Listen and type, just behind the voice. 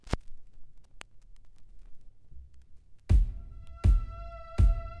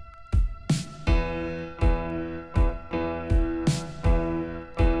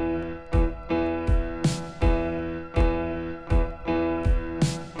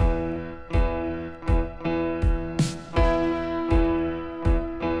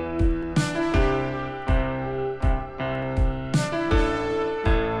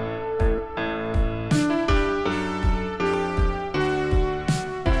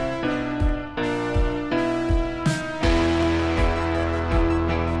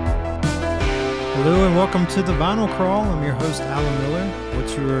and welcome to the Vinyl Crawl. I'm your host, Alan Miller.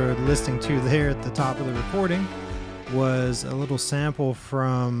 What you were listening to there at the top of the recording was a little sample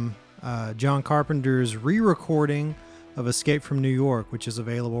from John Carpenter's re-recording of Escape from New York, which is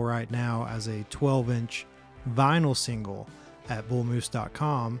available right now as a 12-inch vinyl single at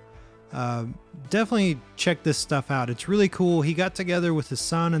bullmoose.com. Definitely check this stuff out. It's really cool. He got together with his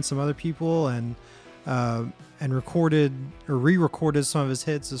son and some other people and recorded or re-recorded some of his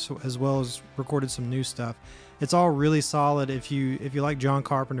hits as well as recorded some new stuff. It's all really solid. If you like John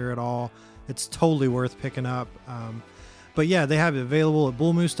Carpenter at all, it's totally worth picking up. But yeah, they have it available at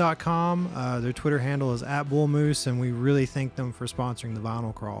bullmoose.com. Their Twitter handle is @bullmoose, and we really thank them for sponsoring the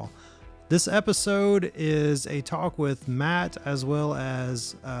Vinyl Crawl. This episode is a talk with Matt as well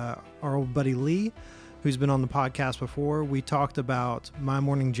as our old buddy Lee, who's been on the podcast before. We talked about My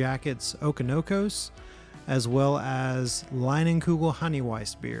Morning Jacket's Okanokos, as well as Leinenkugel Honey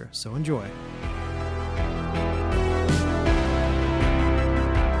Weiss beer. So enjoy.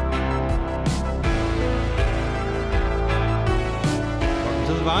 Welcome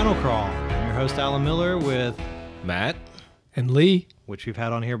to the Vinyl Crawl. I'm your host, Alan Miller, with Matt and Lee, which we've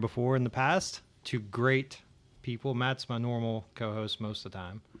had on here before in the past. Two great people. Matt's my normal co-host most of the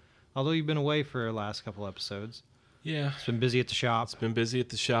time, although you've been away for the last couple episodes. Yeah. It's been busy at the shop. It's been busy at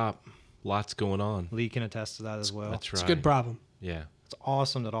the shop. Lots going on. Lee can attest to that as well. That's right. It's a good problem. Yeah. It's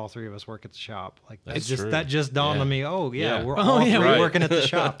awesome that all three of us work at the shop. Like That's that true. just dawned Yeah. on me. Oh yeah, Yeah. we're Oh, all yeah, three right. working at the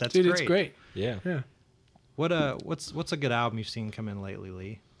shop. That's Dude, great. it's great. Yeah. Yeah. What's a good album you've seen come in lately,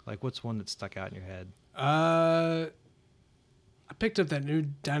 Lee? Like what's one that stuck out in your head? I picked up that new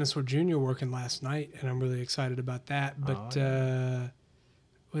Dinosaur Jr. working last night, and I'm really excited about that. But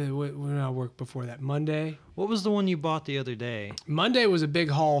when I worked before that, Monday. What was the one you bought the other day? Monday was a big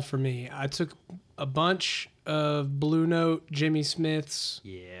haul for me. I took a bunch of Blue Note Jimmy Smiths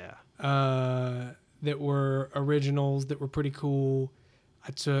Yeah. that were originals that were pretty cool.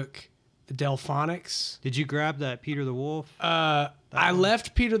 I took the Delphonics. Did you grab that Peter the Wolf? I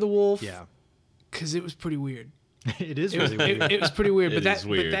left Peter the Wolf. Yeah. Because it was pretty weird. It is really weird. It was pretty weird. It is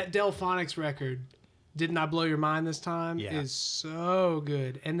weird. But that Delphonics record, Didn't I Blow Your Mind This Time, Yeah. is so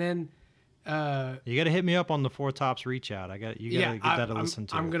good. And then You got to hit me up on the Four Tops Reach Out. You got to get that to listen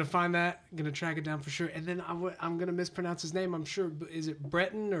to. I'm going to find that. I'm going to track it down for sure. And then I'm going to mispronounce his name, I'm sure. But is it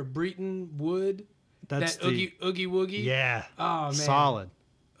Breton or Breton Wood? That's that Oogie Woogie? Yeah. Oh, man. Solid.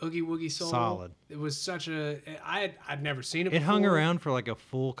 Oogie Woogie Soul. Solid. It was such a... I'd never seen it It before. hung around for like a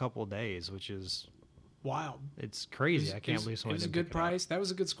full couple days, which is... Wild. It's crazy. I can't believe It somebody was a didn't good pick it up. price. That was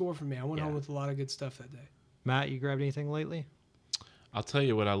a good score for me. I went Yeah. home with a lot of good stuff that day. Matt, you grabbed anything lately? I'll tell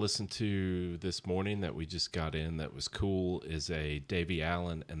you what I listened to this morning that we just got in that was cool is a Davy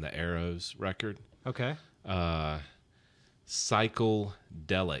Allen and the Arrows record. Okay.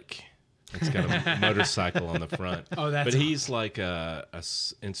 Cycle-delic. It's got a motorcycle on the front. Oh, that's But he's like a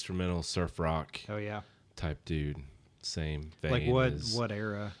instrumental surf rock Oh yeah. type dude. Same vein Like as what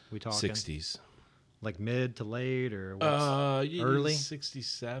era we talking? 60s. Like mid to late or what's Early early?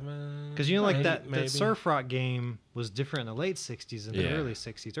 67. Because you know, like maybe, that maybe. surf rock game was different in the late '60s and the Yeah. early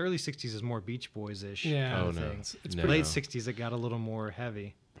 '60s. Early '60s is more Beach Boys ish. Yeah. kind Oh of no, thing. It's no. Late '60s it got a little more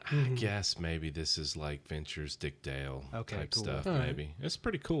heavy. I guess maybe this is like Ventures, Dick Dale Okay, type cool. stuff. All right. Maybe it's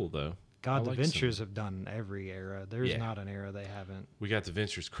pretty cool though. God, I the like Ventures some- have done every era. There's Yeah. not an era they haven't. We got the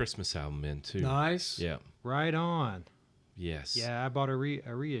Ventures Christmas album in too. Nice. Yeah. Right on. Yes. Yeah, I bought a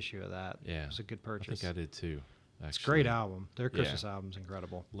reissue of that. Yeah. It was a good I purchase. think I did too. Actually. It's a great album. Their Yeah. Christmas album's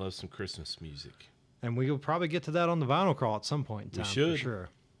incredible. Love some Christmas music. And we will probably get to that on the Vinyl Crawl at some point in We time, should. for sure.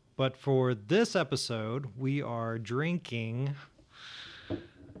 But for this episode, we are drinking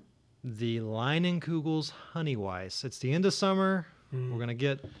the Leinenkugel's Honey Weiss. It's the end of summer. We're gonna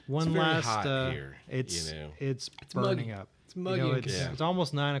get one It's very last. hot here, it's you know. it's muggy. burning up. It's muggy. You know, and it's, Yeah. it's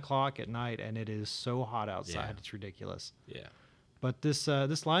almost 9:00 at night, and it is so hot outside. Yeah. It's ridiculous. Yeah. But this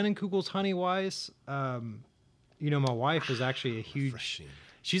Leinenkugel's Honey Weiss, you know, my wife is actually a huge. Refreshing.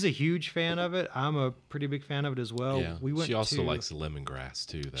 She's a huge fan of it. I'm a pretty big fan of it as well. yeah. We went. She also to, likes the lemongrass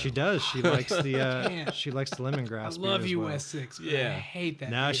too. Though. She does. She likes the. Man. She likes the I lemongrass. beer love as you, well. West 6. But Yeah. I hate that.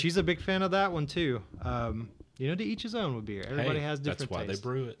 Now beer. she's a big fan of that one too. You know, to each his own with beer. Everybody Hey, has different That's why tastes. they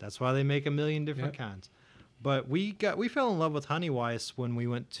brew it. That's why they make a million different Yep. kinds. But we fell in love with Honey Weiss when we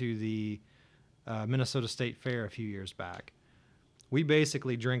went to the Minnesota State Fair a few years back. We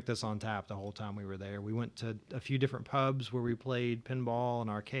basically drank this on tap the whole time we were there. We went to a few different pubs where we played pinball and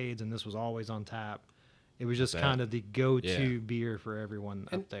arcades, and this was always on tap. It was just Bet. kind of the go-to Yeah. beer for everyone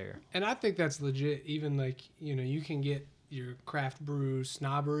up there. And I think that's legit. Even like, you know, you can get your craft brew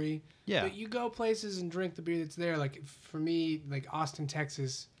snobbery. Yeah. But you go places and drink the beer that's there. Like for me, like Austin,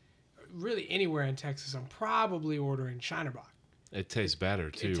 Texas, really anywhere in Texas, I'm probably ordering Shinerbach. It tastes better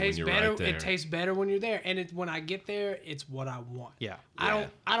too It tastes when you're better. right there. It tastes better when you're there, and when I get there, it's what I want. Yeah. I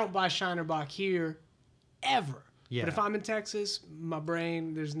don't buy Shinerbach here, ever. Yeah. But if I'm in Texas, my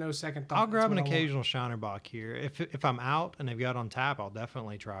brain, there's no second thought. I'll That's grab an what I want. occasional Shinerbach here. If I'm out and they've got it on tap, I'll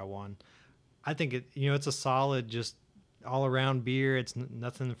definitely try one. I think it's a solid, just all around beer. It's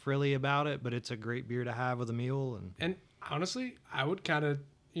nothing frilly about it, but it's a great beer to have with a meal. And honestly, I would kind of,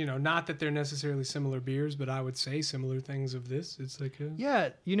 not that they're necessarily similar beers, but I would say similar things of this. It's like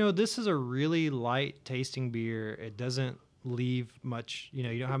this is a really light tasting beer. It doesn't leave much, you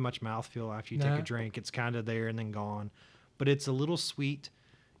don't have much mouthfeel after you take a drink. It's kind of there and then gone, but it's a little sweet.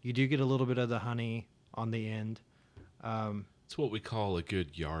 You do get a little bit of the honey on the end. It's what we call a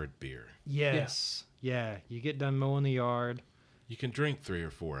good yard beer. Yes. Yeah. You get done mowing the yard. You can drink 3 or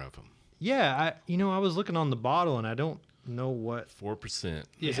 4 of them. Yeah. I was looking on the bottle and I don't know what. 4%.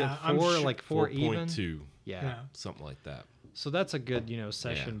 Is Yeah, it I'm 4, sure- like 4 even? 4.2. Yeah. Something like that. So that's a good,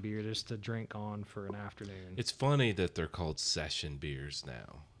 session beer just to drink on for an afternoon. It's funny that they're called session beers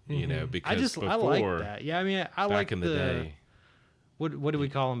now. Because I like that. Yeah, I mean, I like back in the day, What did we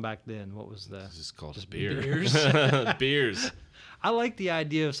call them back then? What was the? it's just called Just beer. beers. Beers. I like the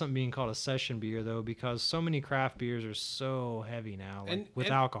idea of something being called a session beer though, because so many craft beers are so heavy now, with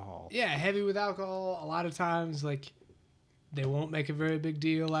alcohol. Yeah, heavy with alcohol. A lot of times, like, they won't make a very big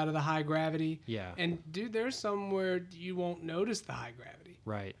deal out of the high gravity. Yeah. And dude, there's some where you won't notice the high gravity.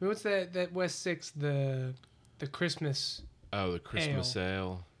 Right. I mean, what's that West 6, the Christmas? Oh, the Christmas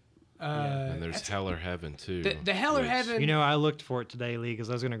ale. And there's that's- Hell or Heaven too. The Hell or which- Heaven. I looked for it today, Lee, because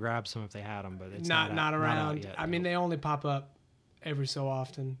I was going to grab some if they had them, but it's not out around. yet. I mean, they only pop up every so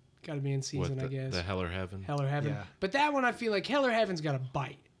often. Got to be in season, what, I guess. the Hell or Heaven. Hell or Heaven. Yeah. But that one, I feel like Hell or Heaven's got a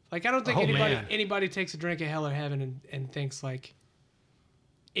bite. Like, I don't think Oh, man. anybody takes a drink of Hell or Heaven and thinks like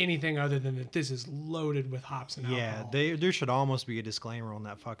anything other than that this is loaded with hops and alcohol. there should almost be a disclaimer on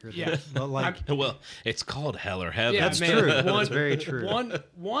that fucker. Yeah. But like, Well, it's called Hell or Heaven. Yeah, that's man, true. one- That's very true.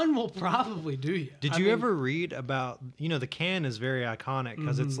 One will probably do you. Did I you mean, ever read about, the can is very iconic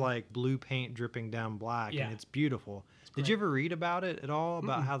because it's Mhm. like blue paint dripping down black Yeah. and it's beautiful. Did great. you ever read about it at all?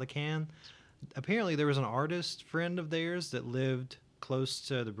 About how the can, apparently there was an artist friend of theirs that lived close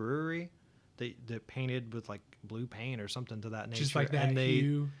to the brewery that painted with like blue paint or something to that nature. just like that and they,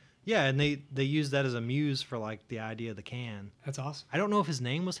 hue? yeah. And they used that as a muse for like the idea of the can. That's awesome. I don't know if his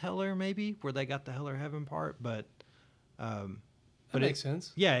name was Heller, maybe where they got the Heller Heaven part, but, That but makes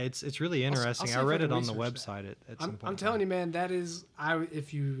sense. yeah, it's really interesting. see I if I read can it on the research website at some point. I'm telling you, man, that is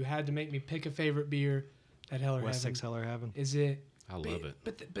if you had to make me pick a favorite beer, that Hell or West Heaven 6 Heller Heaven. is it. I love it.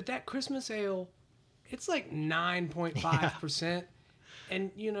 But that Christmas ale, it's like 9.5%,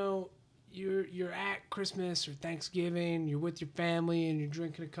 and you're at Christmas or Thanksgiving, you're with your family, and you're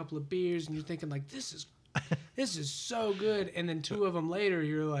drinking a couple of beers, and you're thinking like, this is so good, and then 2 of them later,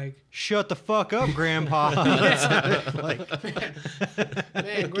 you're like, Shut the fuck up, Grandpa. like, man,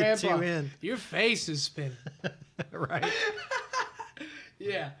 Get Grandpa, you in. your face is spinning. right?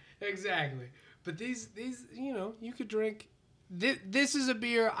 Yeah, exactly. But these you could drink. This is a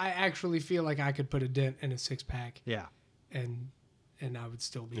beer I actually feel like I could put a dent in a 6-pack, Yeah. and I would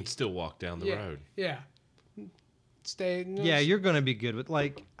still be. And still walk down the road. Yeah. Stay. Yeah, you're going to be good with,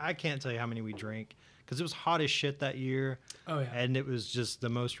 like, I can't tell you how many we drank because it was hot as shit that year. Oh yeah. And it was just the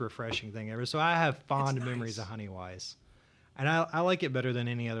most refreshing thing ever. So I have fond It's memories nice. of Honey Weiss. And I like it better than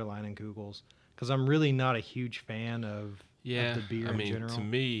any other line in Kugels because I'm really not a huge fan of the beer I mean, in general. to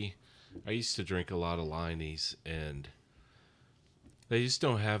me, I used to drink a lot of Liney's, and they just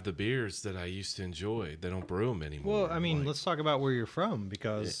don't have the beers that I used to enjoy. They don't brew them anymore. Well, I mean, Like- let's talk about where you're from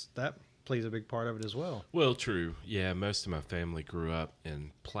because that plays a big part of it as well. Well, true. Yeah, most of my family grew up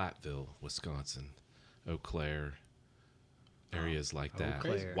in Platteville, Wisconsin, Eau Claire, areas like that.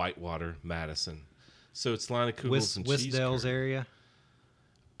 Claire. Whitewater, Madison. So it's line of Kugels and cheese Dells curd. area.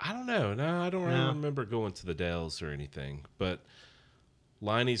 I don't know. No, I don't really No. remember going to the Dells or anything. But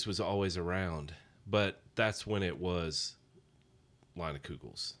Liney's was always around. But that's when it was line of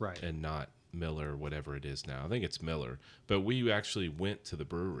Kugels. Right. And not Miller, whatever it is now. I think it's Miller. But we actually went to the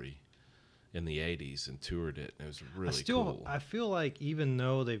brewery in the 80s and toured it. And it was really cool. I feel like even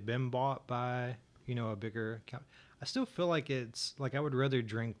though they've been bought by, a bigger I still feel like it's like I would rather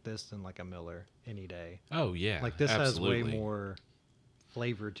drink this than like a Miller any day. Oh, yeah. Like this absolutely. has way more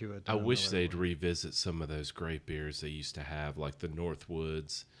flavor to it. I than a wish Miller they'd would. revisit some of those great beers they used to have, like the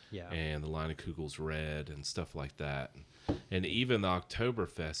Northwoods Yeah. and the Line of Kugels Red and stuff like that. And even the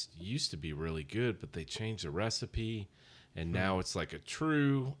Oktoberfest used to be really good, but they changed the recipe, and now it's like a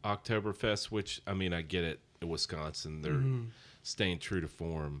true Oktoberfest, which, I mean, I get it. In Wisconsin, staying true to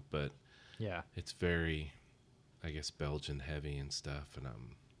form, but Yeah. it's very, I guess, Belgian heavy and stuff, and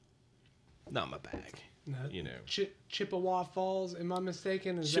I'm not my bag. No, You know. Chippewa Falls. Am I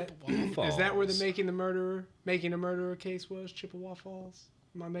mistaken? Is Chippewa is that where the Falls. making a murderer case was? Chippewa Falls.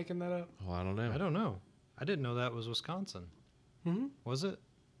 Am I making that up? Oh, I don't know. I don't know. I didn't know that was Wisconsin. Mm-hmm. Was it?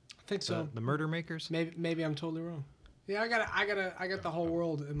 I think so. The murder makers? Maybe I'm totally wrong. Yeah, I got the whole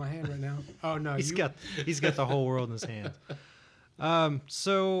world in my hand right now. Oh no, He's got the whole world in his hands.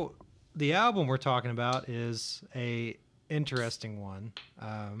 So the album we're talking about is a interesting one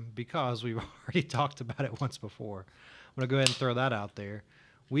because we've already talked about it once before. I'm gonna go ahead and throw that out there.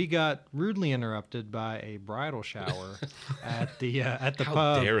 We got rudely interrupted by a bridal shower at the How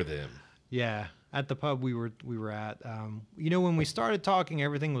pub. dare them? Yeah, at the pub we were at. When we started talking,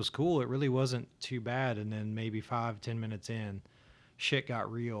 everything was cool. It really wasn't too bad, and then maybe 5-10 minutes in, shit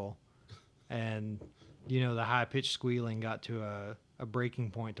got real, and the high pitched squealing got to a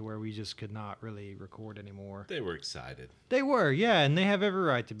breaking point to where we just could not really record anymore. They were excited. They were, yeah, and they have every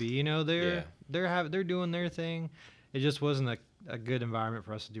right to be. Yeah. They're doing their thing. It just wasn't a good environment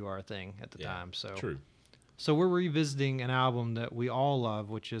for us to do our thing at the Yeah, time. So true. So we're revisiting an album that we all love,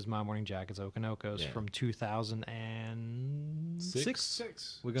 which is My Morning Jacket's Okanokos from 2006.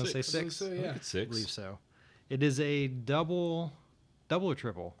 Six. We're gonna say I believe six. so, I yeah. think it's I believe 6. so. It is a double or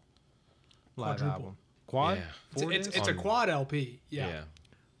triple live Quadruple. album. Quad. Yeah. Four It's discs? a quad LP. Yeah.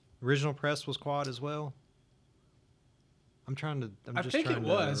 Original press was quad as well. I think it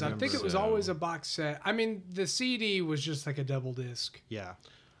was. I think it was So- always a box set. I mean, the CD was just like a double disc. Yeah.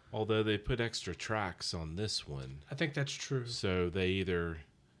 Although they put extra tracks on this one. I think that's true. So they either,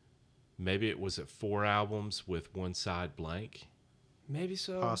 maybe it was at 4 albums with one side blank. Maybe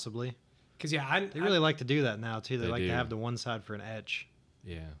so. Possibly. Because yeah, They really like to do that now too. They like do. to have the one side for an etch.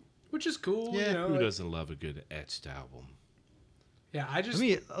 Yeah. which is cool. Yeah. You know, Who like- doesn't love a good etched album? yeah. I just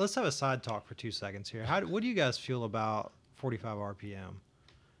Let's have a side talk for 2 seconds here. What do you guys feel about 45 RPM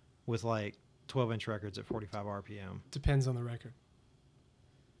with like 12-inch records at 45 RPM? depends on the record.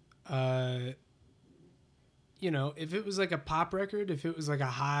 If it was like a pop record, if it was like a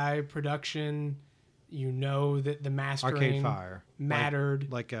high production, that the mastering Arcade Fire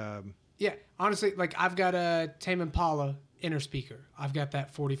mattered. like Yeah, honestly, like I've got a Tame Impala inner speaker. I've got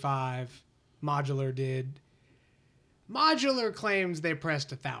that 45. Modular did. Modular claims they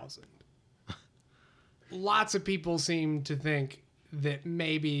pressed 1,000. Lots of people seem to think that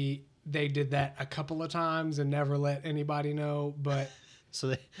maybe they did that a couple of times and never let anybody know. But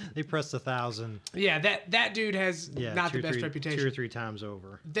so they pressed 1,000. yeah, that dude has not the best reputation. 2 or 3 times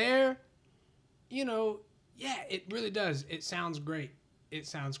over. There, it really does. It sounds great. It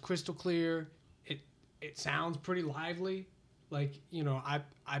sounds crystal clear. It sounds pretty lively. Like,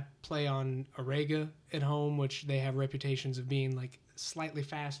 I play on a Rega at home, which they have reputations of being like slightly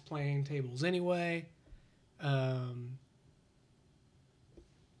fast playing tables anyway.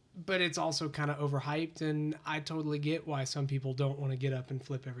 But it's also kind of overhyped, and I totally get why some people don't want to get up and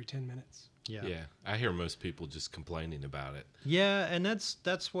flip every 10 minutes. Yeah. Yeah. I hear most people just complaining about it. Yeah, and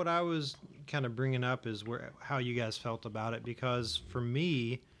that's what I was kind of bringing up is how you guys felt about it, because for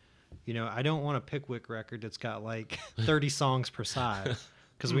me, I don't want a Pickwick record that's got like 30 songs per side,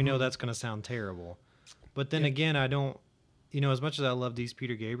 because we know that's going to sound terrible. But then again, I don't, as much as I love these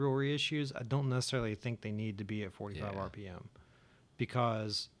Peter Gabriel reissues, I don't necessarily think they need to be at 45 RPM,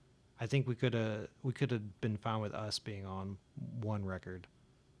 because I think we could have been fine with us being on one record,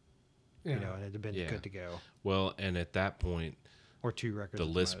 Yeah. and it'd have been Yeah. good to go, Well, and at that point, or 2 records. the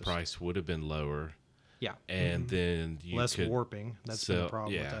at list most. price would have been lower. Yeah. And then you Less could warping. That's been a sell-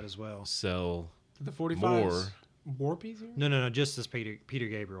 problem with yeah. that as well. sell The 45s more. warp easier? No, just this Peter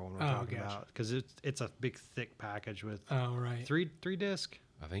Gabriel one we're talking gotcha. about, because it's a big thick package with Oh, right. three disc.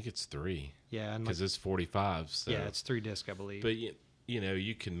 I think it's 3 Yeah, and because it's 45. So. yeah, it's 3 disc, I believe. But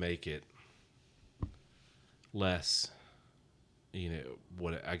you can make it less.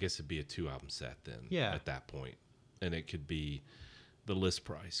 What I guess it'd be a 2 album set then. Yeah. At that point, and it could be the list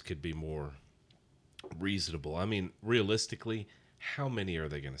price could be more reasonable. I mean, realistically, how many are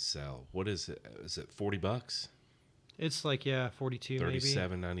they going to sell? What is it? Is it $40? It's like 42 maybe.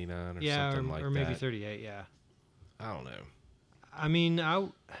 $37.99 or Yeah, something like or maybe that. 38. Yeah. I don't know. I mean,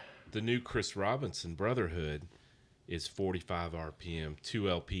 The new Chris Robinson Brotherhood is 45 RPM, 2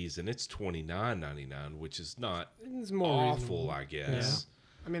 LPs, and it's $29.99, which is not It's more awful, reasonable. I guess.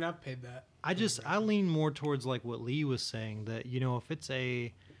 I mean, I've paid that. I lean more towards like what Lee was saying, that if it's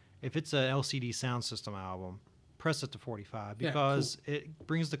a LCD sound system album, press it to 45, Yeah, because it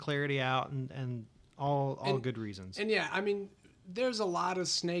brings the clarity out and all And- good reasons. And yeah, I mean, there's a lot of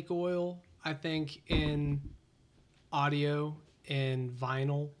snake oil, I think, in audio in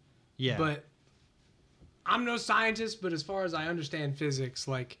vinyl. Yeah. But I'm no scientist, but as far as I understand physics,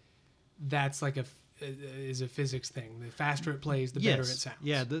 like that's like is a physics thing. The faster it plays, the better it sounds.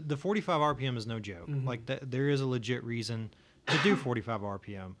 Yeah, the 45 RPM is no joke. Like there is a legit reason to do 45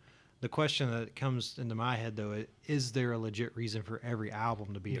 RPM. The question that comes into my head though is there a legit reason for every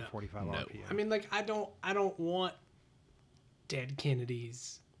album to be at 45 RPM? I mean, like I don't want Dead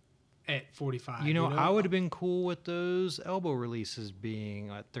Kennedys at 45. You know, I would have been cool with those elbow releases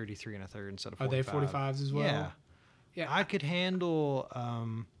being at 33 1/3 instead of 45. Are they 45s as well? Yeah. Yeah. I could handle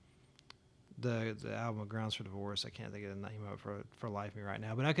the album Grounds for Divorce. I can't think of the name of it for life of me right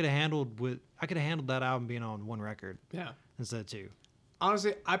now, but I could have handled that album being on one record. Yeah. Instead of two.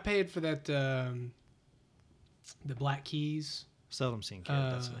 Honestly, I paid for that the Black Keys. Seldom Seen Kid,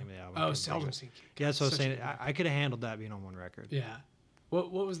 that's the name of the album. Oh, Seldom Seen Kid. Yeah, that's what I was saying. I could have handled that being on one record. Yeah.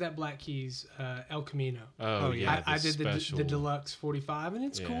 What was that Black Keys? El Camino. Oh yeah. I did special... the deluxe 45, and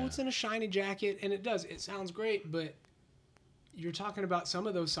it's cool. It's in a shiny jacket, and it sounds great, but you're talking about some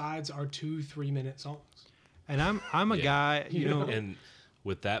of those sides are 2-3 minute songs. And I'm a guy, you know, and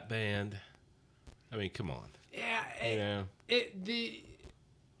with that band, I mean, come on. Yeah,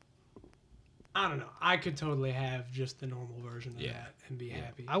 I don't know. I could totally have just the normal version of that and be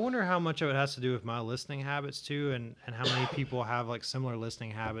happy. I wonder how much of it has to do with my listening habits too, and how many people have like similar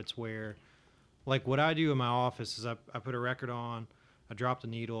listening habits where, like what I do in my office is I put a record on, I drop the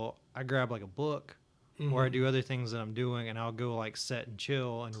needle, I grab like a book, or I do other things that I'm doing, and I'll go like sit and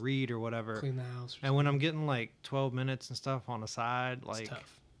chill and read or whatever. Clean the house. And when I'm getting like 12 minutes and stuff on the side, like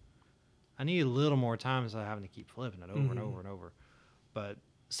tough. I need a little more time instead of having to keep flipping it over and over and over. But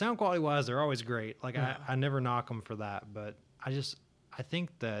sound quality wise, they're always great. Like I never knock them for that, but I think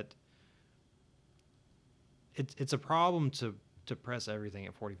that it's a problem to press everything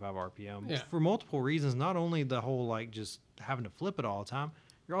at 45 RPM for multiple reasons. Not only the whole like just having to flip it all the time,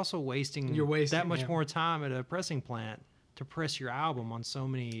 you're also wasting that much more time at a pressing plant to press your album on so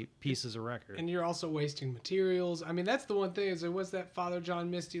many pieces of record. And you're also wasting materials. I mean, that's the one thing is there was that Father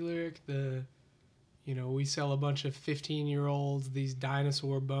John Misty lyric, we sell a bunch of 15-year-olds these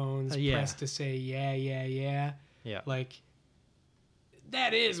dinosaur bones pressed to say yeah, yeah, yeah. Yeah. Like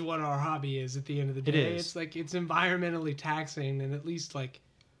that is what our hobby is at the end of the day. It is. It's like it's environmentally taxing, and at least like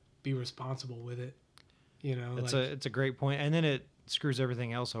be responsible with it. It's a great point. And then it screws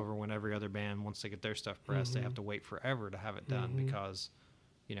everything else over when every other band wants to get their stuff pressed. They have to wait forever to have it done because,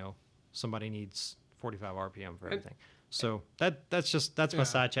 somebody needs 45 RPM for everything. So that's my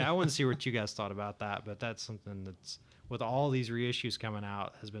side chat. I want to see what you guys thought about that, but that's something that's with all these reissues coming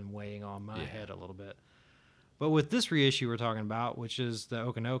out has been weighing on my head a little bit. But with this reissue we're talking about, which is the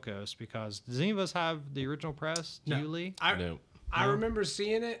Okanokos, because does any of us have the original press? Do you, Lee? No. I remember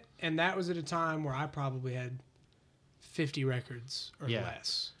seeing it, and that was at a time where I probably had 50 records or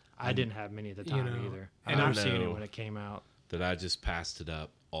less. I didn't have many at the time either. And I've seen it when it came out. That I just passed it up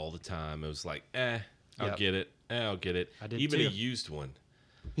all the time. It was like, I'll get it. I'll get it. I did Even too. a used one.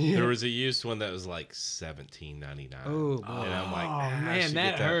 There was a used one that was like $17.99. Oh, boy. And I'm like, man,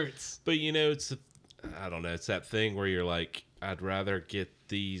 that hurts. But I don't know. It's that thing where you're like, I'd rather get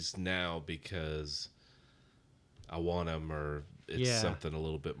these now because I want them, or it's something a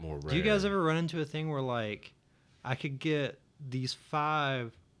little bit more rare. Do you guys ever run into a thing where like I could get these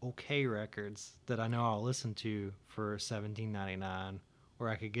 5 okay records that I know I'll listen to for $17.99, or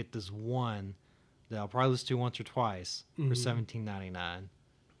I could get this one that I'll probably listen to once or twice for $17.99.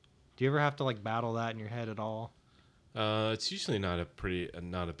 Do you ever have to like battle that in your head at all? It's usually not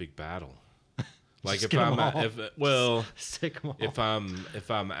a big battle. Like Just stick 'em all. if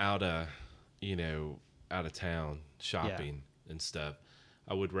I'm out of town shopping and stuff,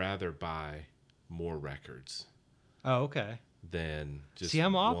 I would rather buy more records. Oh, okay. Than just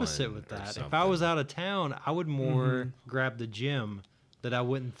I'm opposite with that. If I was out of town, I would more grab the gym that I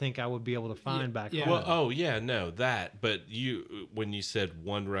wouldn't think I would be able to find back home. Well, that. But when you said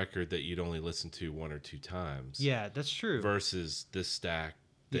one record that you'd only listen to 1 or 2 times. Yeah, that's true. Versus this stack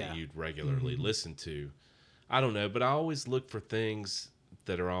that you'd regularly listen to. I don't know, but I always look for things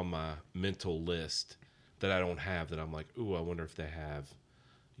that are on my mental list that I don't have, that I'm like, ooh, I wonder if they have,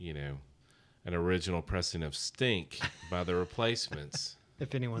 an original pressing of Stink by the Replacements.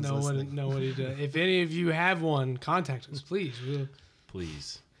 If anyone's listening. Nobody does. If any of you have one, contact us, please.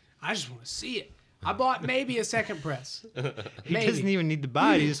 Please. I just want to see it. I bought maybe a second press. He doesn't even need to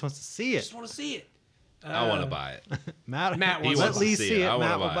buy it. He just wants to see it. I just want to see it. I want to buy it. Matt wants let Lee see it. I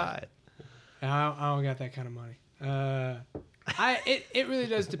Matt will buy buy it. I don't got that kind of money. It really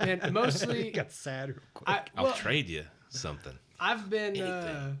does depend. Mostly, He got sad real quick. I'll trade you something. I've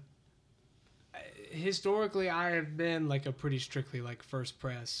been historically, I have been like a pretty strictly like first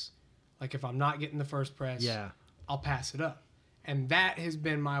press. Like if I'm not getting the first press, I'll pass it up. And that has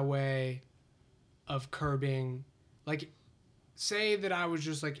been my way of curbing. Like, say that I was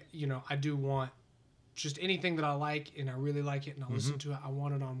just like, I do want just anything that I like and I really like it and I'll listen to it. I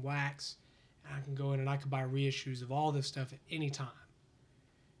want it on wax. And I can go in and I can buy reissues of all this stuff at any time.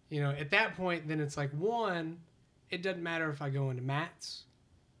 At that point, then it's like, one, it doesn't matter if I go into Matt's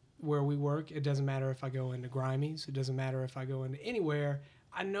where we work. It doesn't matter if I go into Grimey's. It doesn't matter if I go into anywhere.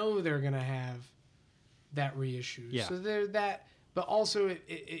 I know they're going to have that reissue. Yeah. So they're that, but also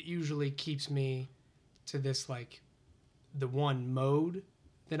it usually keeps me to this, like, the one mode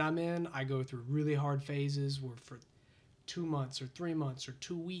that I'm in. I go through really hard phases where for 2 months or 3 months or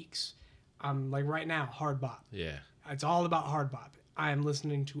 2 weeks, I'm like right now, hard bop. Yeah. It's all about hard bop. I am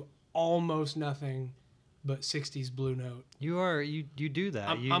listening to almost nothing but 60s Blue Note. You do that.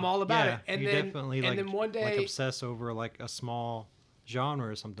 I'm all about it. And then definitely then one day, like obsess over like a small genre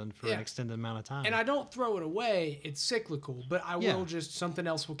or something for an extended amount of time. And I don't throw it away. It's cyclical, but I will just, something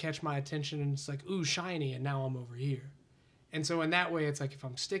else will catch my attention and it's like, ooh, shiny, and now I'm over here. And so in that way, it's like if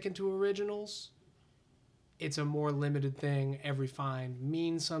I'm sticking to originals, it's a more limited thing. Every find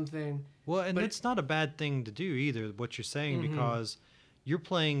means something. Well, and it's not a bad thing to do either, what you're saying, because you're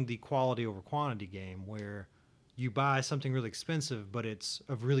playing the quality over quantity game where you buy something really expensive, but it's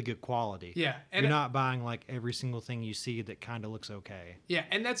of really good quality. Yeah. And you're not buying like every single thing you see that kind of looks okay. Yeah,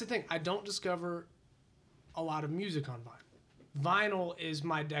 and that's the thing. I don't discover a lot of music on vinyl. Vinyl is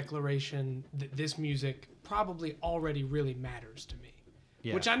my declaration that this music probably already really matters to me.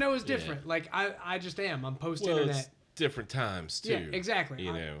 Yeah. Which I know is different. Like, I just am. I'm post-internet. Well, it's different times, too. Yeah, exactly.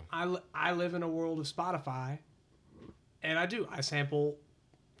 I live in a world of Spotify, and I sample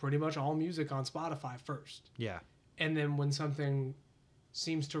pretty much all music on Spotify first. Yeah. And then when something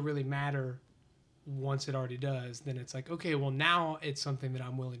seems to really matter, once it already does, then it's like, okay, well, now it's something that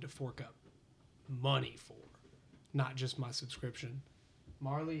I'm willing to fork up money for, not just my subscription.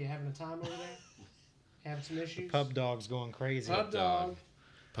 Marley, you having a time over there? Having some issues? The pub dog's going crazy. Pub dog.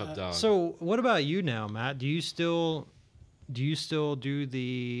 Pub dog. So what about you now, Matt? Do you still do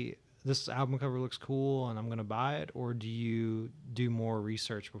this album cover looks cool and I'm going to buy it, or do you do more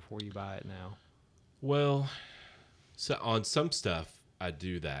research before you buy it now? Well, so on some stuff I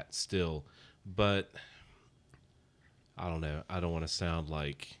do that still, but I don't know. I don't want to sound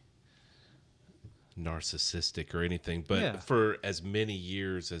like narcissistic or anything, but for as many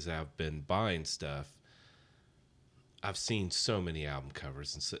years as I've been buying stuff, I've seen so many album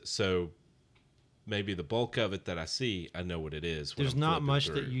covers, and so maybe the bulk of it that I see, I know what it is. There's not much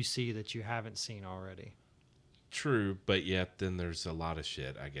that you see that you haven't seen already. True, but yet then there's a lot of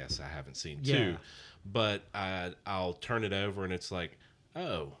shit I guess I haven't seen too. But I'll turn it over and it's like,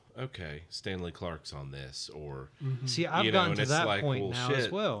 oh, okay, Stanley Clark's on this, or see, I've gotten to that point now shit, as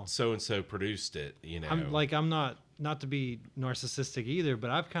well. So and so produced it, I'm not to be narcissistic either,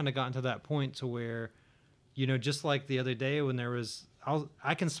 but I've kind of gotten to that point to where, just like the other day when there was,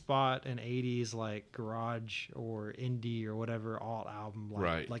 I can spot an 80s like garage or indie or whatever alt album,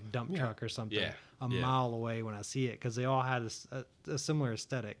 like Dump Truck or something, a mile away when I see it, because they all had a similar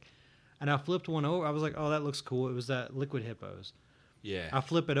aesthetic. And I flipped one over. I was like, oh, that looks cool. It was that Liquid Hippos. Yeah. I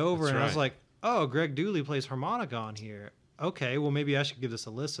flip it over and I was like, oh, Greg Dooley plays harmonica on here. Okay, well, maybe I should give this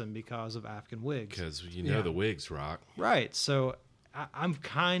a listen because of African Wigs. Because the Wigs rock. Right. So I'm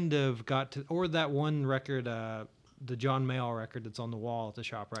kind of got to, or that one record, the John Mayall record that's on the wall at the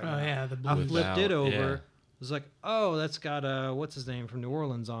shop right now. Oh, yeah. I flipped it over. Yeah. I was like, oh, that's got, what's his name from New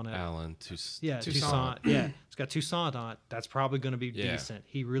Orleans on it? Alan Toussaint. Yeah, it's got Toussaint on it. That's probably going to be decent.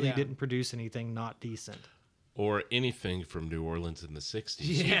 He really didn't produce anything not decent. Or anything from New Orleans in the 60s.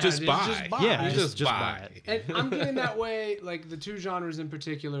 Yeah, you just buy. Yeah, you just buy it. And I'm getting that way, like the two genres in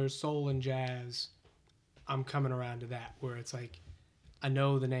particular, soul and jazz, I'm coming around to that, where it's like, I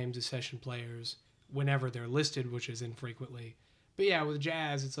know the names of session players whenever they're listed, which is infrequently. But yeah, with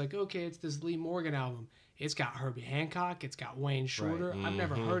jazz, it's like, okay, it's this Lee Morgan album. It's got Herbie Hancock. It's got Wayne Shorter. Right. I've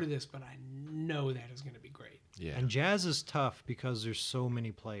never heard of this, but I know that is going to be great. Yeah. And jazz is tough because there's so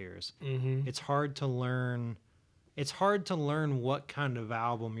many players. Mm-hmm. It's hard to learn what kind of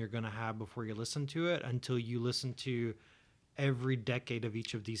album you're going to have before you listen to it until you listen to every decade of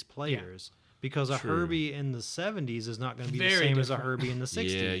each of these players. Yeah. Because a Herbie in the 70s is not going to be the same as a Herbie in the 60s.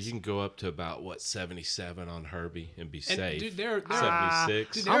 Yeah, you can go up to about, 77 on Herbie and be safe. Dude, they're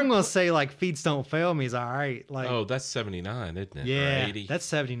 76. I'm going to say, like, Feats Don't Fail Me is all right. Like, oh, that's 79, isn't it? Yeah, or 80. That's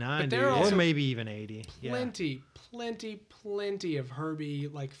 79, dude. Or maybe even 80. Plenty of Herbie,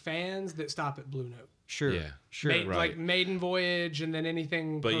 like, fans that stop at Blue Note. Sure. Yeah. Sure. Right. Like Maiden Voyage and then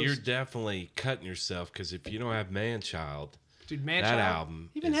anything. But post. you're definitely cutting yourself because if you don't have Man-Child, Dude, Man that Child, album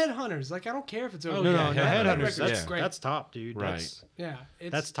even is- Headhunters. Like I don't care if it's over. Oh, No, yeah, no, no. Headhunters, Headhunters. That's, yeah. great. that's top, dude. Right. It's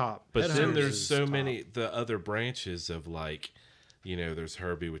That's top. But then Headhunters there's is so top. many the other branches of like, there's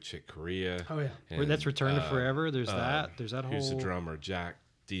Herbie with Chick Corea. Oh yeah. Where that's Return to Forever. There's that. There's that who's whole. the drummer? Jack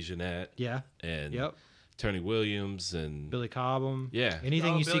DeJohnette. Yeah. And Yep. Tony Williams and Billy Cobham. Yeah.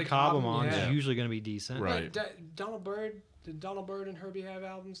 Anything Oh, you see Billy Cobham Cobham, on yeah. is usually going to be decent. Right. Donald Byrd. Did Donald Byrd and Herbie have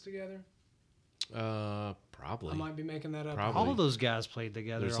albums together? Probably. I might be making that up. Probably. All of those guys played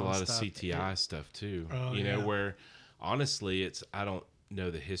together. There's a on lot of stuff. CTI stuff too. Oh, you know, yeah. where honestly, I don't know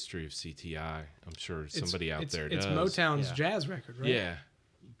the history of CTI. I'm sure somebody out there does. It's Motown's Yeah. jazz record, right? Yeah.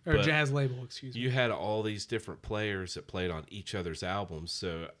 Or but jazz label, excuse me. You had all these different players that played on each other's albums,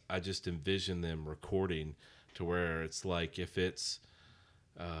 so I just envision them recording to where it's like if it's,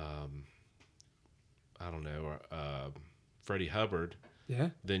 I don't know, Freddie Hubbard, Yeah.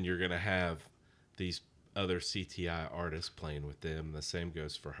 then you're gonna have these other CTI artists playing with them. The same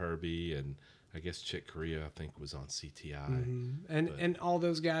goes for Herbie and I guess Chick Corea. I think was on CTI. And all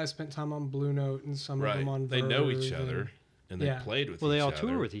those guys spent time on Blue Note and some of Right, them on. they know Verve each other and they yeah. played with. Well, they each all other.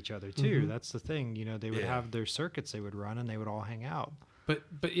 tour with each other too. That's the thing. You know, they would Yeah. have their circuits they would run, and they would all hang out.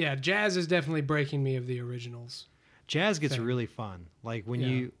 But yeah, jazz is definitely breaking me of the originals. Jazz gets Thing. really fun. Like when Yeah.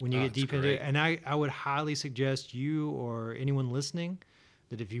 you Oh, get it's deep into great. it, and I would highly suggest you or anyone listening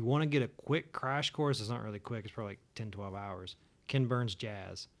that if you want to get a quick crash course, it's not really quick. It's probably like 10, 12 hours. Ken Burns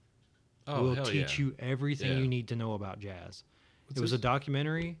Jazz Oh, will hell teach yeah. you everything Yeah. you need to know about jazz. What's It was a this?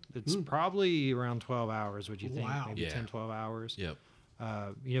 documentary that's probably around 12 hours, would you think? Wow. Maybe Yeah. 10, 12 hours. Yep.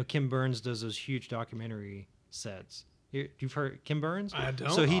 Kim Burns does those huge documentary sets. You've heard Kim Burns? I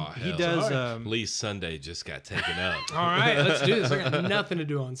don't. So he Oh, hell. does. Sorry. Lee Sunday just got taken up. All right, let's do this. I got nothing to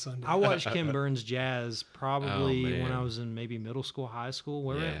do on Sunday. I watched Kim Burns Jazz probably Oh, when man. I was in maybe middle school, high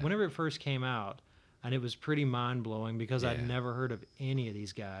school, Yeah. whenever it first came out. And it was pretty mind blowing because I'd Yeah. never heard of any of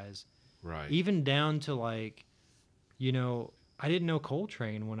these guys. Right. Even down to like, I didn't know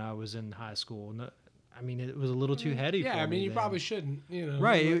Coltrane when I was in high school. I mean, it was a little too heady yeah, for I mean, me you then. probably shouldn't.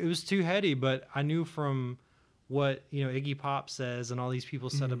 Right, it was too heady, but I knew from what Iggy Pop says and all these people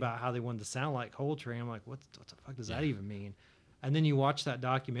said about how they wanted to sound like Coltrane. I'm like, what the fuck does that even mean? And then you watch that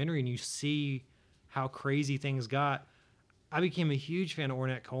documentary and you see how crazy things got. I became a huge fan of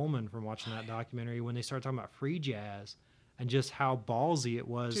Ornette Coleman from watching that documentary when they started talking about free jazz and just how ballsy it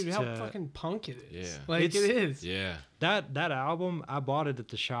was. Dude, to, how fucking punk it is. Yeah. Like It's- it is. Yeah. that album, I bought it at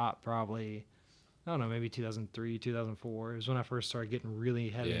the shop probably, I don't know, maybe 2003, 2004. It was when I first started getting really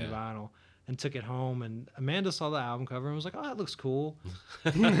heavy into Yeah. vinyl, and took it home. And Amanda saw the album cover and was like, "Oh, that looks cool."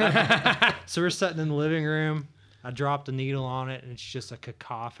 So we're sitting in the living room. I dropped the needle on it, and it's just a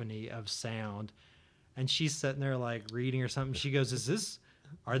cacophony of sound. And she's sitting there like reading or something. She goes,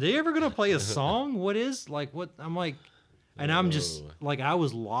 are they ever gonna play a song? What? I'm like, and I'm just Oh. like, I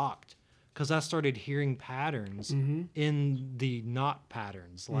was locked because I started hearing patterns in the not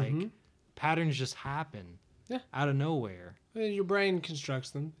patterns. Like patterns just happen out of nowhere. Well, your brain constructs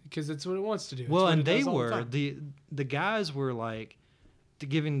them because it's what it wants to do. It's Well, what and it they does all the were time. the guys were like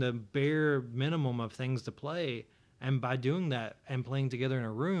giving the bare minimum of things to play, and by doing that and playing together in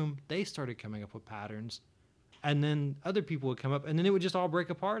a room, they started coming up with patterns, and then other people would come up, and then it would just all break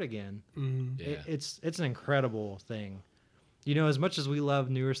apart again. Yeah. It's an incredible thing. As much as we love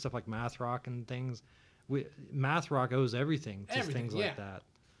newer stuff like math rock and things, math rock owes everything to Everything, things yeah. like that.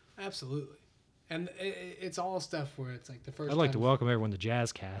 Absolutely. And it's all stuff where it's like the first I'd like to time- welcome everyone to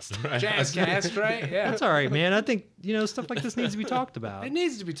Jazzcast. Jazzcast, right? Yeah. That's all right, man. I think stuff like this needs to be talked about. It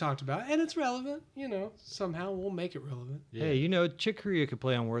needs to be talked about, and it's relevant. Somehow we'll make it relevant. Yeah. Hey, Chick Corea could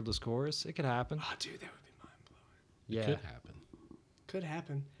play on Wordless Chorus. It could happen. Oh, dude, that would be mind blowing. Yeah. Could happen. Could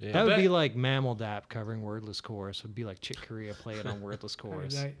happen. Yeah. That would bet- be like Mammal Dap covering Wordless Chorus. Would be like Chick Corea playing on Wordless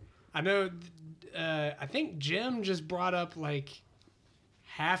Chorus. I know. I think Jim just brought up like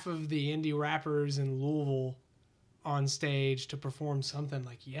half of the indie rappers in Louisville on stage to perform something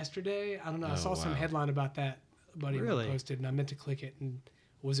like yesterday. I don't know. I Oh, saw some wow. headline about that. A buddy of mine Really? posted, and I meant to click it and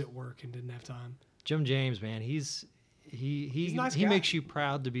was at work and didn't have time. Jim James, man, he a nice he guy. makes you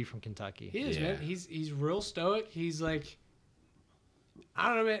proud to be from Kentucky. He is, Yeah. man. He's real stoic. He's like, I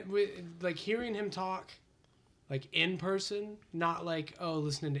don't know, man. Like hearing him talk, like in person, not like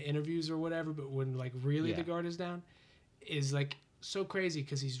listening to interviews or whatever, but when like really Yeah. the guard is down, is like so crazy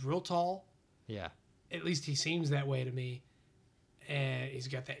because he's real tall. Yeah. At least he seems that way to me. And he's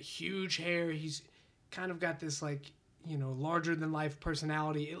got that huge hair. He's kind of got this like larger than life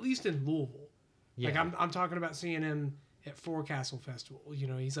personality. At least in Louisville. Yeah. Like I'm talking about seeing him at Forecastle Festival. You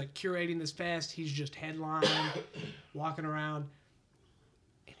know, he's like curating this fest. He's just headlining, walking around,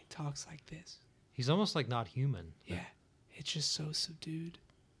 and he talks like this. He's almost like not human. Yeah, it's just so subdued.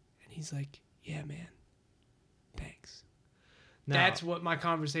 And he's like, yeah, man, thanks. Now, That's what my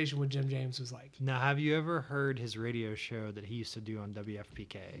conversation with Jim James was like. Now, have you ever heard his radio show that he used to do on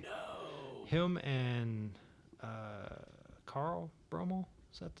WFPK? No. Him and Carl Brummel,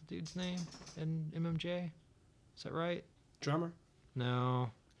 is that the dude's name in MMJ? Is that right? Drummer? No.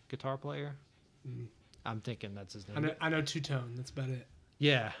 Guitar player? Mm. I'm thinking that's his name. I know Two Tone. That's about it.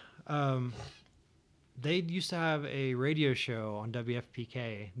 Yeah. They used to have a radio show on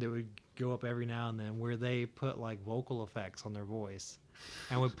WFPK that would go up every now and then where they put like vocal effects on their voice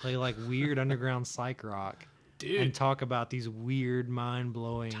and would play like weird underground psych rock. Dude. And talk about these weird,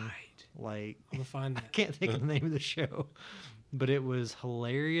 mind-blowing, Tight. like, I'm going to find I that. can't think of the name of the show, but it was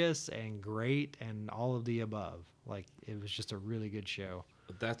hilarious and great and all of the above. Like, it was just a really good show.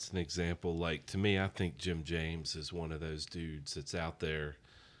 That's an example. Like, to me, I think Jim James is one of those dudes that's out there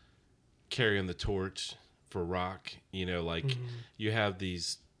carrying the torch for rock. You know, like, you have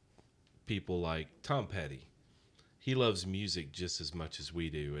these people like Tom Petty. He loves music just as much as we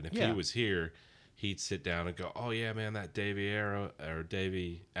do. And if he was here, he'd sit down and go, oh, yeah, man, that Davey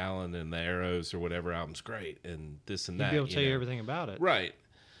Allen and the Arrows or whatever album's great, and this and that. He'd be able to tell you everything about it. Right.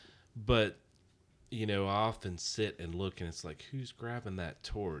 But, you know, I often sit and look, and it's like, who's grabbing that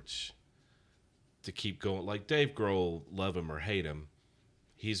torch to keep going? Like Dave Grohl, love him or hate him,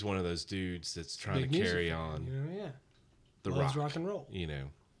 he's one of those dudes that's trying Big to music carry fan, on you know, the Loves rock and roll. You know,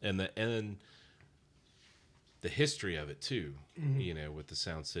 and the history of it too, you know, with the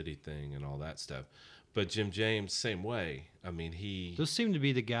Sound City thing and all that stuff. But Jim James, same way. I mean, Those seem to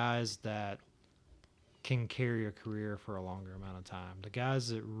be the guys that can carry a career for a longer amount of time. The guys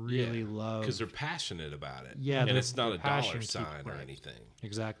that really love, because they're passionate about it. Yeah, and it's not a passion dollar sign or anything.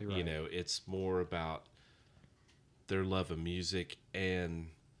 Exactly right. You know, it's more about their love of music and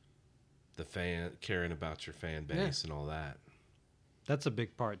the caring about your fan base and all that. That's a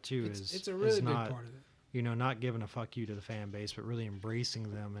big part too. It's a really big part of it. You know, not giving a fuck you to the fan base, but really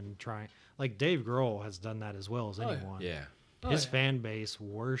embracing them and trying. Like Dave Grohl has done that as well as anyone. Yeah. His fan base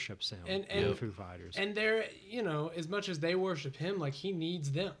worships him. And Foo Fighters. And they're, you know, as much as they worship him, like he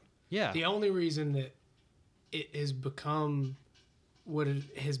needs them. Yeah. The only reason that it has become what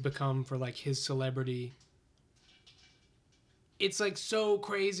it has become for like his celebrity, it's like so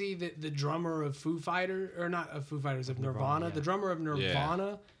crazy that the drummer of Foo Fighters, or not of Foo Fighters, of Nirvana, the drummer of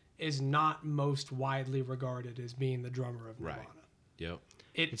Nirvana is not most widely regarded as being the drummer of Nirvana. Right. Yep.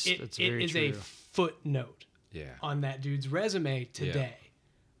 It It's is very a true. footnote Yeah. on that dude's resume today,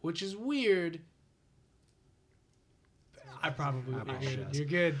 which is weird. I probably would be good. You're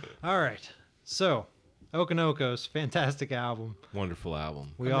good. All right. So, Okanokos, fantastic album. Wonderful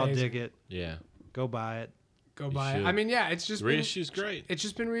album. We all Amazing. dig it. Yeah. Go buy it. Go buy it. should. I mean, yeah, it's just Reissue's great. It's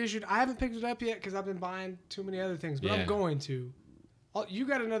just been reissued. I haven't picked it up yet because I've been buying too many other things, but Yeah. I'm going to. Oh, you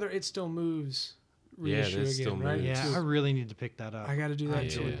got another It Still Moves Yeah, reissue That again, Still right? Moves. Yeah, I really need to pick that up. I got to do that I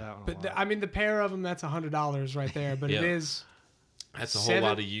too. enjoyed that one a But lot. I mean, the pair of them, that's $100 right there. But it Yeah. is That's a whole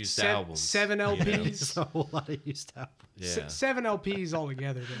lot of used albums. 7 you know? LPs. It's a whole lot of used albums. Yeah. 7 LPs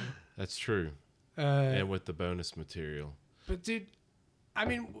altogether, though. That's true. Uh, And with the bonus material. but dude, I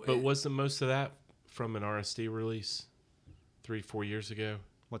mean, But wasn't most of that from an RSD release 3-4 years ago?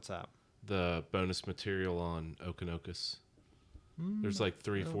 What's that? The bonus material on Okanokos. There's like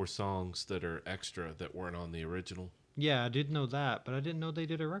 3 or 4 songs that are extra that weren't on the original. Yeah, I did know that, but I didn't know they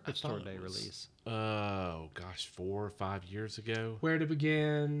did a record store thought day it was- release. Oh gosh, 4 or 5 years ago. Where to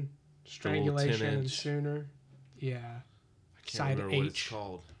Begin, Strangulation, and 10-inch. Sooner. Yeah. I can't Side remember what it's H.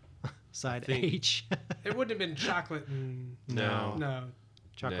 called. Side think- H. It wouldn't have been Chocolate and... No. No.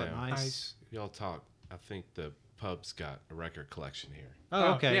 Chocolate No. and Ice. Ice. Y'all talk. I think the pub's got a record collection here.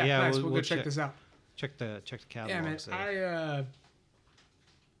 Oh, okay. Yeah, nice. We'll go check this out. Check the catalog. Yeah, man. so.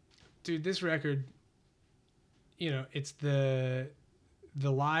 Dude, this record, you know, it's the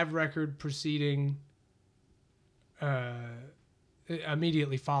live record preceding,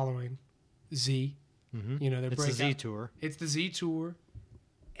 immediately following Z. Mhm. You know, their It's the breakout. Z tour. It's the Z tour,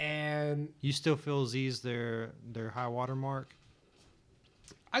 and You still feel Z's their high water mark?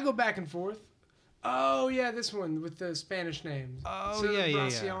 I go back and forth. Oh yeah, this one with the Spanish names. Oh, yeah.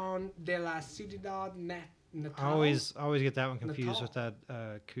 Celebración de la Ciudad Natal. I always get that one confused Natal. with that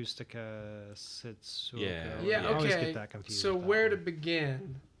Acústica Setsuko. Yeah, Yeah, I always okay. get that confused. So with that where one. to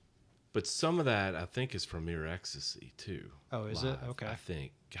begin? But some of that I think is from Mere Ecstasy too. Oh, is live, it? Okay. I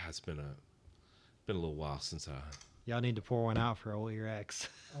think. God, it's been a little while since Y'all need to pour one out for old Ear X.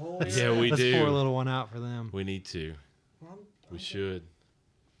 Oh, Yeah, we Let's do. pour a little one out for them. We need to. Well, We should.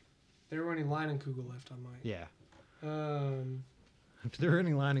 There were any Leinenkugel left on mine. Yeah. If there were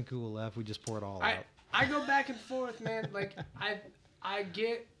any Leinenkugel left, we just pour it all out. I go back and forth, man. Like I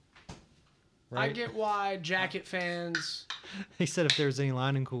get Right? I get why jacket fans. He said if there's any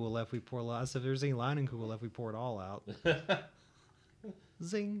Leinenkugel left, we pour a lot. I said if there's any Leinenkugel left, we pour it all out.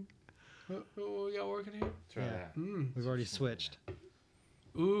 Zing. What we got working here? Try that. We've already switched.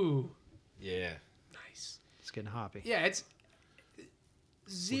 Ooh. Yeah. Nice. It's getting hoppy. Yeah, it's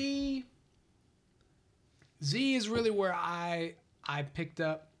Z is really where I picked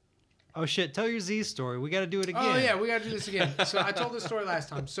up. Oh shit! Tell your Z story. We got to do it again. Oh yeah, we got to do this again. So I told this story last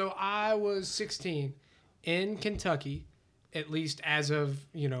time. So I was 16 in Kentucky, at least as of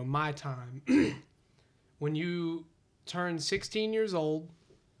my time. When you turn 16 years old,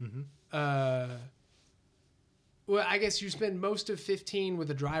 well, I guess you spend most of 15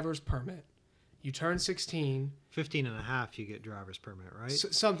 with a driver's permit. You turn 16. 15 and a half, you get driver's permit, right?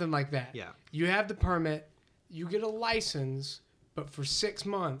 Something like that. Yeah. You have the permit. You get a license, but for 6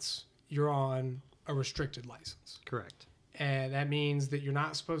 months, you're on a restricted license. Correct. And that means that you're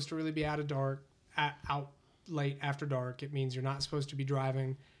not supposed to really be out late after dark. It means you're not supposed to be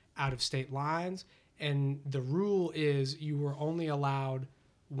driving out of state lines. And the rule is you were only allowed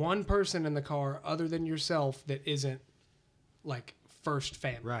one person in the car other than yourself that isn't like first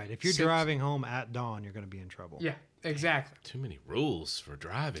family. Right. If you're driving home at dawn, you're going to be in trouble. Yeah, exactly. Too many rules for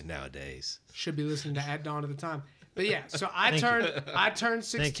driving nowadays. Should be listening to At Dawn at the time. But yeah, so I turned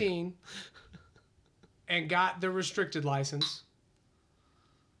 16 and got the restricted license.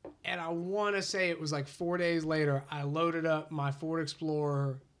 And I want to say it was like 4 days later, I loaded up my Ford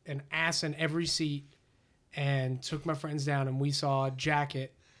Explorer, an ass in every seat, and took my friends down, and we saw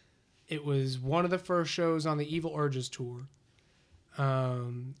Jacket. It was one of the first shows on the Evil Urges tour.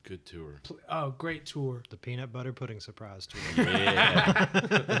 Good tour. Great tour. The peanut butter pudding surprise tour. Yeah.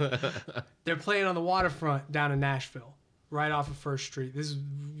 They're playing on the waterfront down in Nashville, right off of First Street. This is,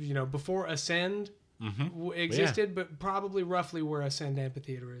 before Ascend existed, but probably roughly where Ascend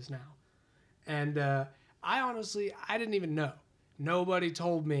Amphitheater is now. And I didn't even know. Nobody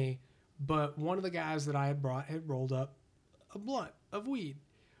told me, but one of the guys that I had brought had rolled up a blunt of weed,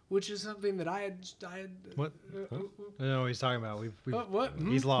 which is something that I had. What? I know what he's talking about. What?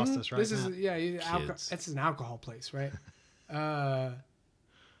 He's lost us right This now. It's an alcohol place, right?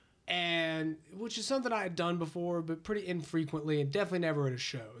 And which is something I had done before, but pretty infrequently, and definitely never at a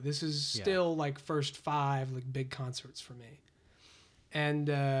show. This is still like first 5 like big concerts for me. And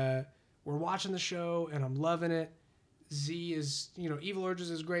we're watching the show, and I'm loving it. Z is, Evil Urges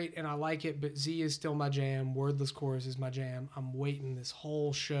is great, and I like it, but Z is still my jam. Wordless Chorus is my jam. I'm waiting this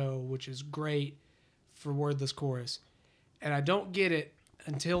whole show, which is great, for Wordless Chorus. And I don't get it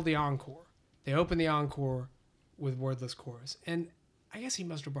until the encore. They open the encore with Wordless Chorus. And I guess he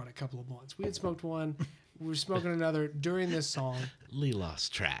must have brought a couple of blunts. We had smoked one. We were smoking another during this song. Lee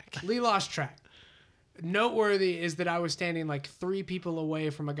lost track. Noteworthy is that I was standing like 3 people away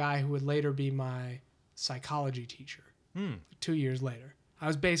from a guy who would later be my psychology teacher. 2 years later. I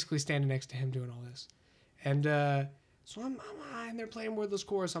was basically standing next to him doing all this. And so I'm and they're playing Wordless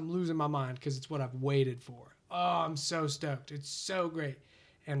Chorus. I'm losing my mind because it's what I've waited for. Oh, I'm so stoked. It's so great.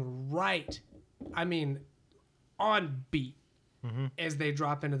 And on beat, as they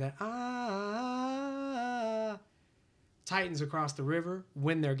drop into that, Titans Across the River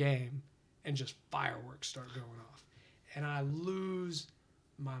win their game, and just fireworks start going off. And I lose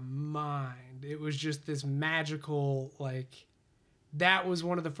my mind. It was just this magical, that was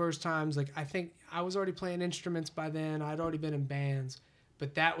one of the first times, I think I was already playing instruments by then. I'd already been in bands,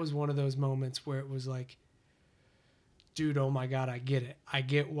 but that was one of those moments where it was like, dude, oh my God, I get it. I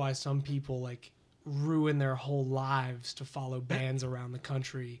get why some people ruin their whole lives to follow bands around the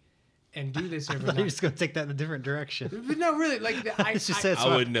country and do this every night. You're just going to take that in a different direction. But no, really, I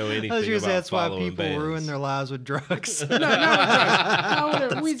wouldn't know anything about that's why following people bands. ruin their lives with drugs. No,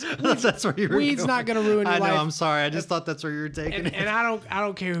 whatever. That's where you were Weed's going. not going to ruin your I know, life. I'm sorry. I just thought that's where you were taking it. And I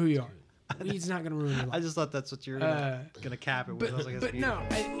don't care who you are. Weed's not going to ruin your life. I just thought that's what you were going to cap it with. I was like, that's But no,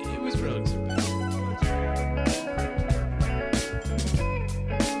 beautiful. it was Drugs are bad.